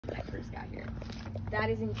that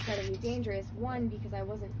is incredibly dangerous. One, because I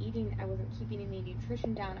wasn't eating, I wasn't keeping any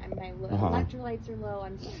nutrition down. My electrolytes are low.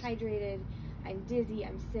 I'm dehydrated. I'm dizzy.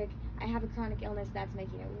 I'm sick. I have a chronic illness that's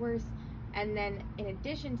making it worse. And then, in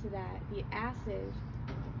addition to that, the acid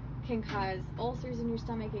can cause ulcers in your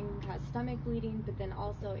stomach. It can cause stomach bleeding, but then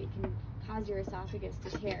also it can cause your esophagus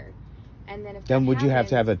to tear. And then, if then would happens, you have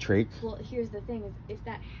to have a trach? Well, here's the thing: is if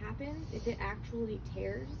that happens, if it actually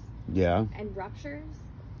tears, and ruptures,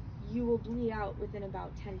 you will bleed out within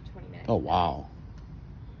about 10 to 20 minutes. Oh, wow.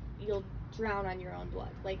 You'll drown on your own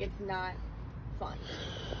blood. Like, it's not fun.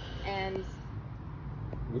 And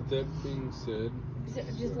with that being said, so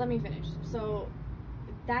just let me finish. So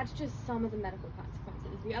that's just some of the medical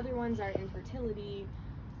consequences. The other ones are infertility,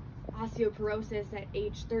 osteoporosis at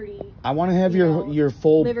age 30. I want to have your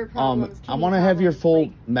full liver problems, I want to have your full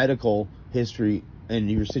like, medical history and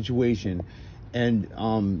your situation and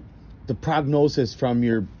the prognosis from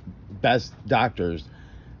your best doctors.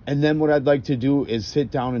 And then what I'd like to do is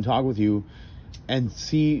sit down and talk with you and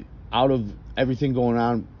see, out of everything going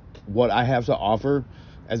on, what I have to offer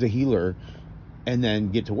as a healer, and then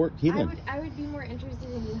get to work healing. I would be more interested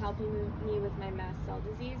in you helping me with my mast cell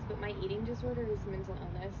disease, but my eating disorder is mental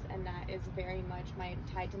illness, and that is very much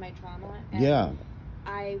tied to my trauma. And yeah.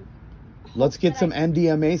 Let's get some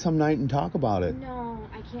MDMA some night and talk about it. No,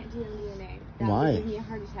 I can't do MDMA. That Why? would give me a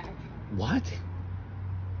heart attack. What?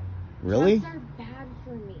 Really? Drugs are bad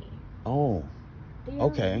for me. Oh. They are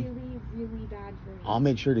really, really bad for me. I'll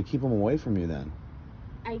make sure to keep them away from you then.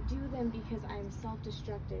 I do them because I'm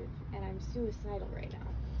self-destructive and I'm suicidal right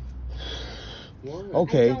now. What?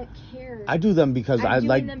 Okay. I don't care. I do them because I'm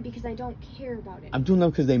doing them because I don't care about it. I'm doing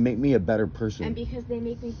them because they make me a better person. And because they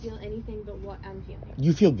make me feel anything but what I'm feeling.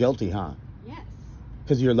 You feel guilty, huh? Yes.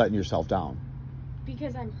 Because you're letting yourself down.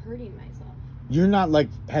 Because I'm hurting myself. You're not like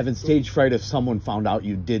having stage fright if someone found out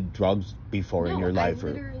you did drugs before in your life. I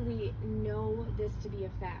literally know this to be a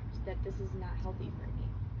fact, that this is not healthy for me.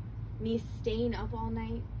 Me staying up all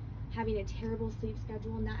night, having a terrible sleep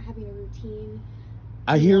schedule, not having a routine.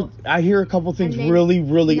 I hear a couple things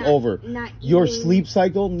really over. Your sleep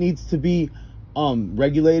cycle needs to be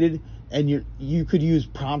regulated, and you could use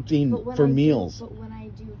prompting for meals. But when I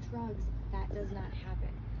do drugs, that does not happen.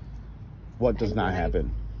 What does not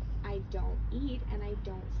happen? I don't eat and I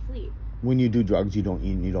don't sleep. When you do drugs, you don't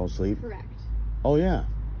eat and you don't sleep? Correct. Oh, yeah.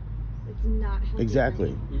 It's not healthy.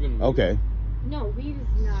 Exactly. Even okay. No, weed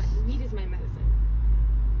is not. Weed is my medicine.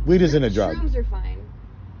 Weed isn't a drug. Shrooms are fine.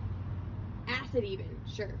 Acid even,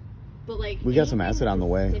 sure. But like, we got some acid on the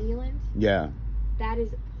way. Stimulant? Yeah. That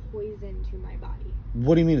is poison to my body.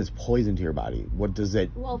 What do you mean it's poison to your body? What does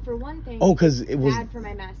it... Well, for one thing, because it was bad for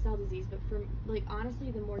my mast cell disease, but for, like,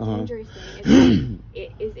 honestly, the more dangerous thing is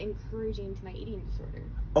it is encouraging to my eating disorder.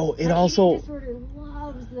 Oh, it my also... eating disorder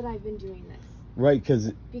loves that I've been doing this. Right,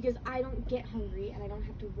 because I don't get hungry and I don't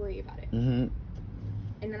have to worry about it. Mm-hmm.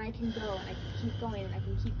 And then I can go and I can keep going and I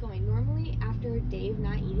can keep going. Normally, after a day of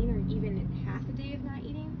not eating, or even half a day of not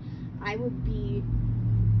eating, I would be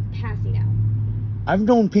passing out. I've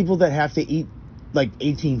known people that have to eat like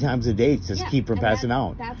 18 times a day to keep from passing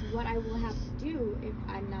out. That's what I will have to do if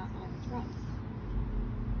I'm not on drugs.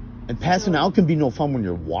 And passing out can be no fun when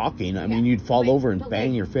you're walking. I mean, you'd fall over and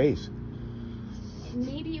bang your face.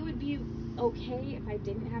 Maybe it would be okay if I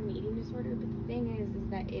didn't have an eating disorder, but the thing is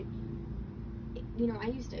that it you know, I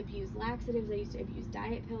used to abuse laxatives, I used to abuse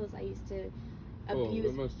diet pills, I used to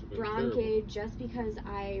abuse Broncaid just because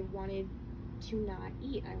I wanted to not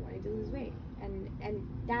eat. I wanted to lose weight. And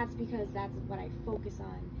that's because that's what I focus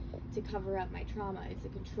on to cover up my trauma. It's a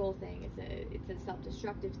control thing. It's a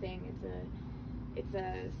self-destructive thing. It's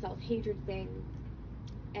a self-hatred thing,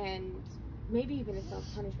 and maybe even a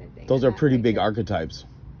self-punishment thing. Those are pretty big archetypes.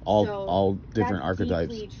 All different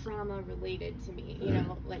archetypes. That's deeply trauma related to me. You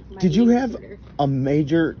know, like my Did you have a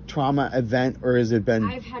major trauma event, or has it been?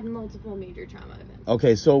 I've had multiple major trauma events.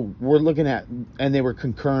 Okay, so we're looking at, and they were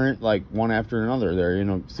concurrent, like one after another. There, you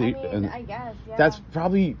know. See, I mean, I guess. Yeah. That's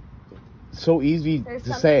probably so easy There's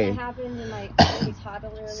to say. That happened in my early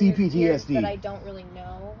toddler CPTSD that I don't really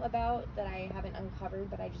know about, that I haven't uncovered,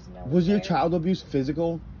 but I just know. Was your child abuse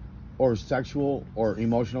physical, or sexual, or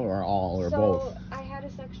emotional, or all, or both? So I had a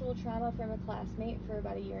sexual trauma from a classmate for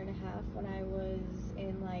about 1.5 years when I was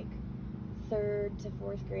in like 3rd to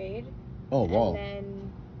 4th grade. Oh, wow.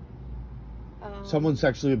 And then someone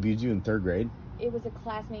sexually abused you in 3rd grade? It was a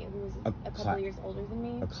classmate who was a couple years older than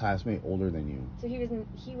me. A classmate older than you. So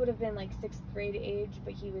he would have been like 6th grade age,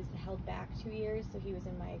 but he was held back 2 years, so he was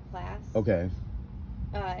in my class. Okay.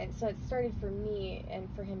 And so it started for me and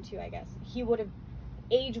for him too, I guess. He would have,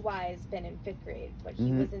 age-wise been in 5th grade, but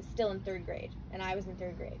he was still in 3rd grade, and I was in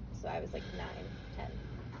 3rd grade, so I was like 9, 10.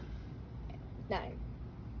 9.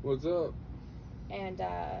 What's up? And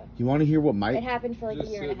you want to hear what might? it happened for like Just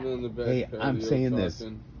a year and a sitting on the half. back Hey, patio I'm saying this,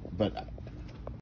 talking. but